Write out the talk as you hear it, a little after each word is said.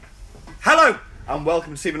And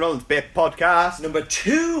welcome to Stephen Rowland's Beer Podcast. Number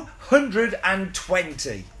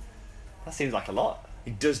 220. That seems like a lot.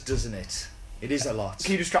 It does, doesn't it? It is a lot.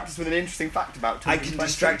 Can you distract us with an interesting fact about 220? I can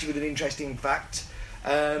distract you with an interesting fact.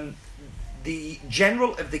 The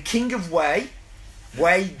general of the King of Wei,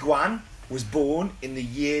 Wei Guan, was born in the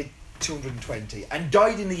year 220 and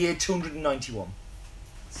died in the year 291.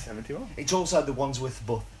 71. It's also the Wandsworth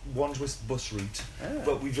bus route. Oh.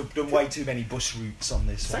 But we've done way too many bus routes on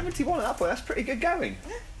this 71 at that point, that's pretty good going.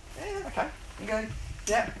 Yeah. Okay.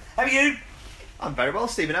 Yeah. How are you? I'm very well,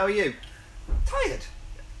 Stephen. How are you? Tired.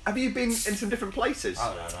 Have you been in some different places?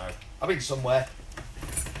 I don't know. I've been somewhere.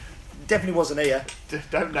 Definitely wasn't here.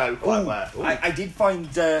 Don't know quite where. I did find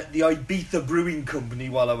the Ibiza Brewing Company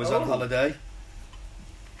while I was on holiday.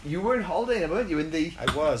 You were on holiday, weren't you?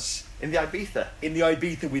 I was. In the Ibiza? In the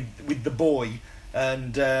Ibiza with the boy.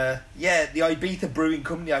 And, the Ibiza Brewing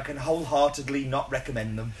Company, I can wholeheartedly not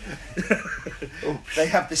recommend them. They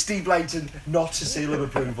have the Steve Layton not a seal of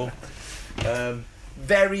approval.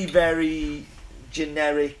 Very, very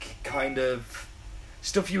generic kind of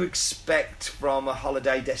stuff you expect from a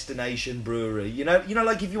holiday destination brewery. You know,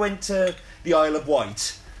 like if you went to the Isle of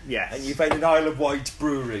Wight. Yes. And you found an Isle of Wight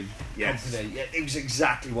brewery yes. company. Yeah, it was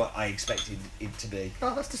exactly what I expected it to be.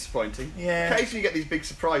 Oh, that's disappointing. Yeah. Occasionally you get these big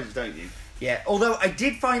surprises, don't you? Yeah, although I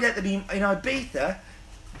did find out that in Ibiza,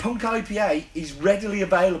 Punk IPA is readily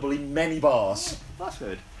available in many bars. Oh, that's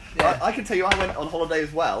good. Yeah. I can tell you I went on holiday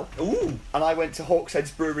as well. Ooh. And I went to Hawkshead's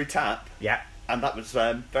Brewery Tap. Yeah. And that was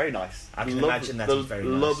very nice. I can imagine that was very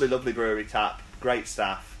nice. Lovely brewery tap. Great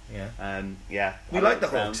staff. Yeah. Yeah. We like the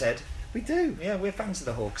Hawkshead. We do. Yeah, we're fans of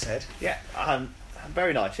the Hawkshead. Yeah.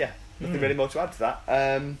 Very nice, yeah. Nothing really more to add to that.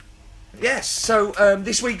 Yes, so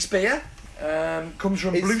this week's beer comes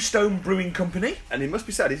from Bluestone Brewing Company. And it must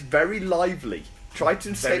be said, it's very lively. Tried to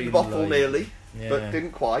escape the bottle nearly, but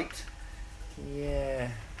didn't quite. Yeah.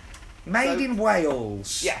 Made in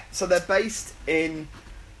Wales. Yeah, so they're based in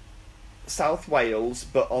South Wales,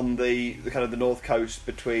 but on the kind of the north coast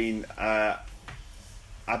between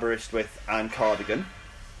Aberystwyth and Cardigan.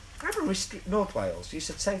 Aberystwyth, North Wales. You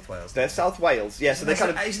said South Wales. They're South Wales, yeah. So they're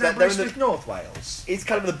kind of. Isn't Aberystwyth North Wales? It's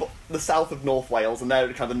kind of the south of North Wales, and they're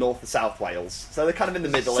kind of the north of South Wales. So they're kind of in the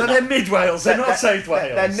middle. So they're mid Wales. They're not South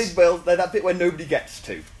Wales. They're mid Wales. They're that bit where nobody gets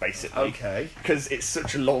to, basically. Okay. Because it's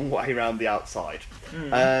such a long way around the outside.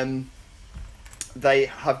 They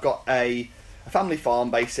have got a family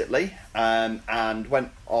farm, basically, and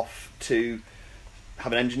went off to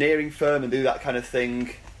have an engineering firm and do that kind of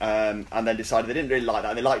thing. And then decided they didn't really like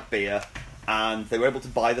that. They liked beer, and they were able to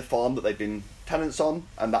buy the farm that they'd been tenants on,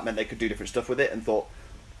 and that meant they could do different stuff with it. And thought,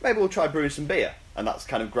 maybe we'll try brewing some beer, and that's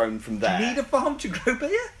kind of grown from there. Do you need a farm to grow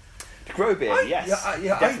beer? To grow beer, yes,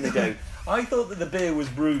 definitely do. I thought that the beer was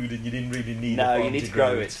brewed, and you didn't really need. No, a farm you need to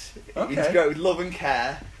grow it. Okay. You need to grow it with love and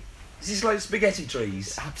care. Is this like spaghetti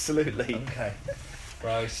trees? Absolutely. Okay.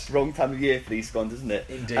 Right. Wrong time of year for these ones, isn't it?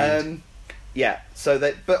 Indeed. Yeah. So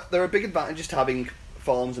but there are big advantages to having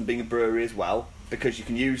farms and being a brewery as well, because you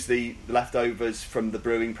can use the leftovers from the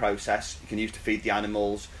brewing process. You can use to feed the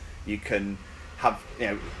animals. You can have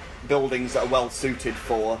buildings that are well suited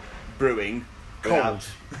for brewing. Cold.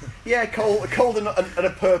 Yeah, cold and a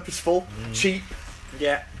purposeful, cheap,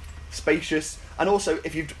 spacious, and also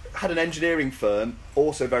if you've had an engineering firm,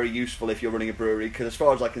 also very useful if you're running a brewery. Because as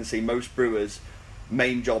far as I can see, most brewers'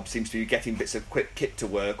 main job seems to be getting bits of quick kit to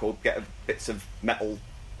work or get bits of metal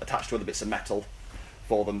attached to other bits of metal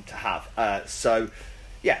for them to have. So,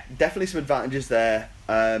 yeah, definitely some advantages there.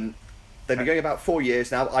 They've been going about 4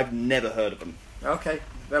 years now. I've never heard of them. Okay.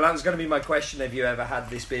 Well, that was going to be my question. Have you ever had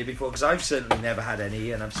this beer before? Because I've certainly never had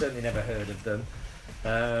any, and I've certainly never heard of them.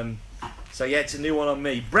 So, yeah, it's a new one on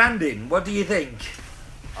me. Brandon, what do you think?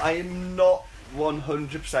 I am not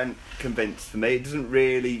 100% convinced. For me, it doesn't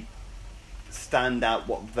really stand out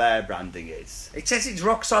what their branding is. It says it's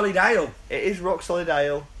rock solid ale. It is rock solid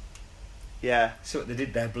ale. Yeah. See what they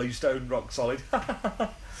did there, Bluestone Rock Solid.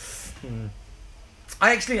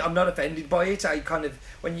 I'm not offended by it. I kind of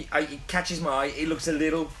it catches my eye. It looks a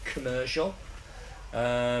little commercial,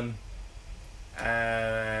 and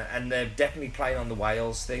they're definitely playing on the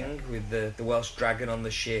Wales thing with the Welsh dragon on the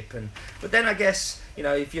ship. But then I guess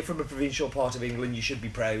if you're from a provincial part of England, you should be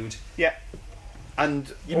proud. Yeah.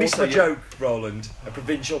 And you missed my joke, Roland. A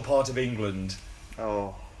provincial part of England.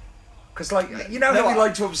 Oh. Because, how we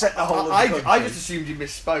like to upset the whole of the country. I just assumed you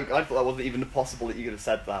misspoke. I thought that wasn't even possible that you could have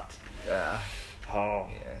said that. Yeah. Oh.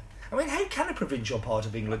 Yeah. I mean, how can a provincial part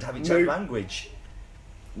of England have its own language?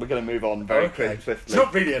 we're going to move on very swiftly. It's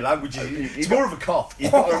not really a language, it's more of a cough.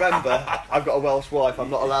 You've got to remember, I've got a Welsh wife, I'm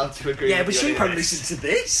not allowed to agree with you. But she won't listen to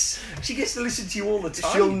this. She gets to listen to you all the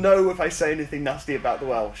time. She'll know if I say anything nasty about the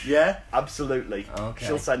Welsh. Yeah? Absolutely. Okay.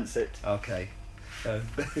 She'll sense it. Okay.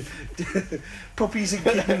 Puppies and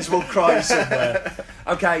kittens will cry somewhere.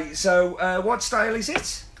 Okay, so what style is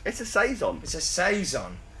it? It's a saison. It's a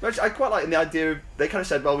saison. Which I quite like in the idea of, they kind of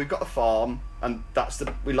said, well, we've got a farm, and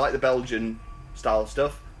we like the Belgian style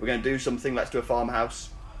stuff. We're going to do something, let's do a farmhouse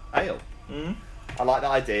ale. Mm. I like that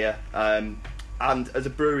idea. And as a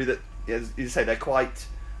brewery that, as you say, they're quite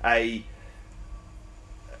a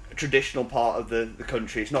traditional part of the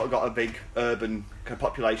country. It's not got a big urban kind of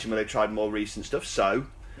population where they've tried more recent stuff. So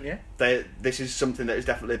yeah, this is something that is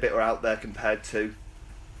definitely a bit more out there compared to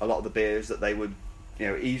a lot of the beers that they would,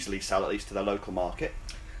 easily sell, at least to their local market.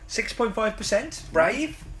 6.5%,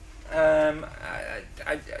 brave. I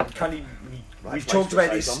kind of we've talked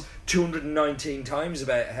about this 219 times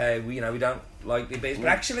about how we don't like big beers, but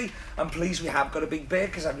actually I'm pleased we have got a big beer,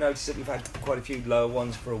 because I've noticed that we've had quite a few lower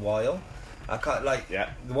ones for a while. I can't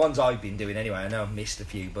the ones I've been doing anyway. I know I've missed a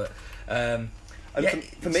few, but for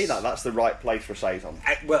me that's the right place for a saison.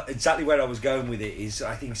 Well, exactly where I was going with it is,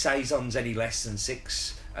 I think saisons any less than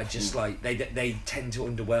 6 are just like they tend to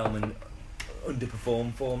underwhelm and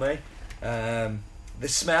underperform for me. The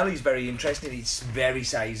smell is very interesting. It's very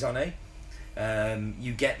saison-y.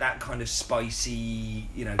 You get that kind of spicy,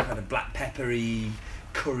 kind of black peppery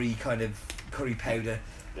curry powder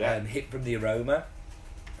hit from the aroma.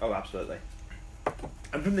 Oh, absolutely.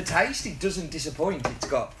 And from the taste, it doesn't disappoint.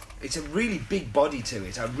 It's a really big body to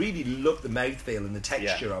it. I really love the mouthfeel and the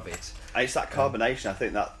texture of it. And it's that carbonation. I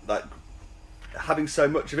think that having so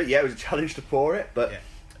much of it, it was a challenge to pour it, but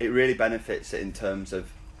it really benefits it in terms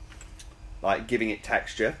of like giving it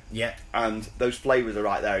texture. Yeah. And those flavours are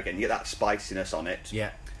right there again. You get that spiciness on it. Yeah.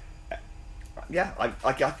 Yeah,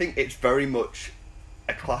 I think it's very much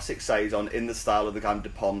a classic saison in the style of the kind of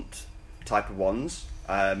DuPont type of ones.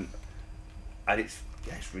 And it's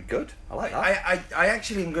really good. I like that. I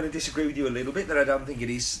actually am going to disagree with you a little bit, that I don't think it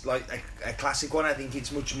is like a classic one. I think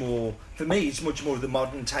it's much more, for me, it's much more the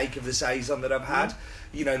modern take of the saison that I've had.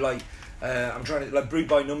 I'm trying to, Brewed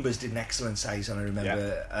by Numbers did an excellent saison, I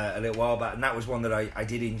remember, a little while back, and that was one that I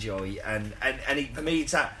did enjoy. And for me,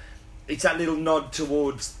 it's that little nod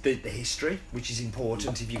towards the history, which is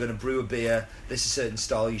important. If you're going to brew a beer, there's a certain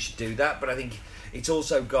style, you should do that. But I think it's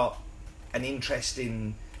also got an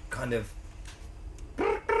interesting kind of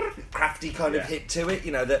crafty kind of hit to it,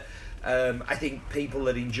 that I think people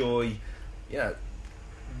that enjoy,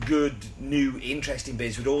 good, new, interesting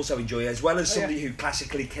beers would also enjoy, as well as somebody who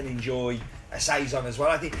classically can enjoy a saison as well.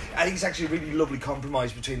 I think it's actually a really lovely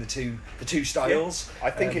compromise between the two styles. I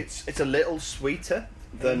think it's a little sweeter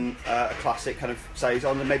than a classic kind of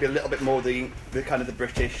saison, and maybe a little bit more the kind of the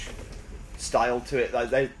British style to it.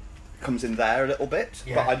 They comes in there a little bit,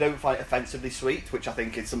 but I don't find it offensively sweet, which I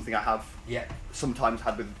think is something I have sometimes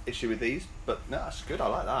had issue with these. But no, that's good. I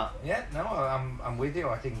like that. Yeah, no, I'm with you.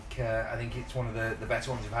 I think it's one of the better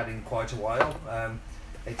ones we've had in quite a while.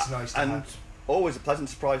 It's nice to have. Always a pleasant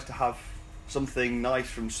surprise to have something nice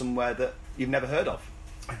from somewhere that you've never heard of.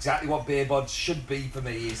 Exactly what Beer Bods should be for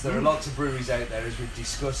me is there are lots of breweries out there, as we've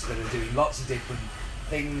discussed, that are doing lots of different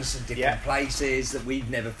things and different places that we've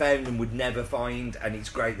never found and would never find, and it's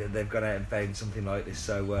great that they've gone out and found something like this.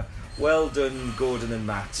 So well done, Gordon and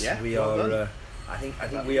Matt. We are I think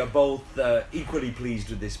we are both equally pleased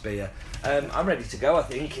with this beer. I'm ready to go, I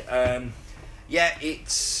think. I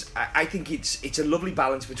think it's a lovely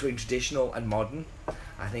balance between traditional and modern.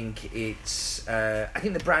 I think I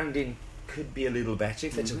think the branding could be a little better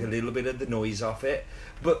if they took a little bit of the noise off it,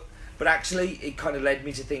 but actually it kind of led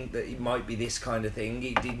me to think that it might be this kind of thing.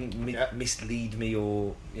 It didn't mislead me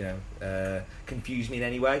or confuse me in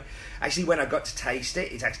any way. Actually, when I got to taste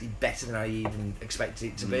it, it's actually better than I even expected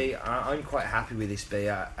it to be. I'm quite happy with this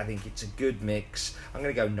beer. I think it's a good mix. I'm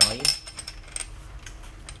going to go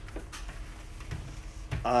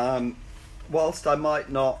 9. Whilst I'm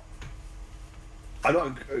not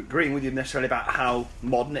agreeing with you necessarily about how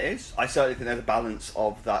modern it is, I certainly think there's a balance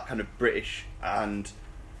of that kind of British and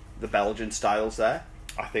the Belgian styles there.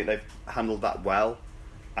 I think they've handled that well.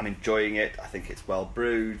 I'm enjoying it. I think it's well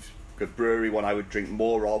brewed, good brewery, one I would drink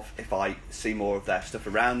more of if I see more of their stuff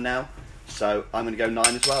around now. So I'm going to go 9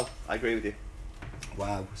 as well. I agree with you.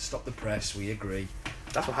 Wow, stop the press, we agree.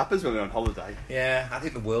 That's what happens when we're on holiday. Yeah, I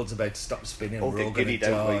think the world's about to stop spinning and we're all going to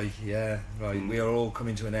die. Yeah, right, we are all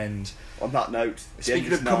coming to an end. On that note,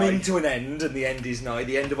 speaking of coming to an end, and the end is nigh,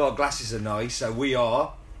 the end of our glasses are nigh, so we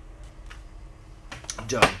are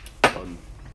done.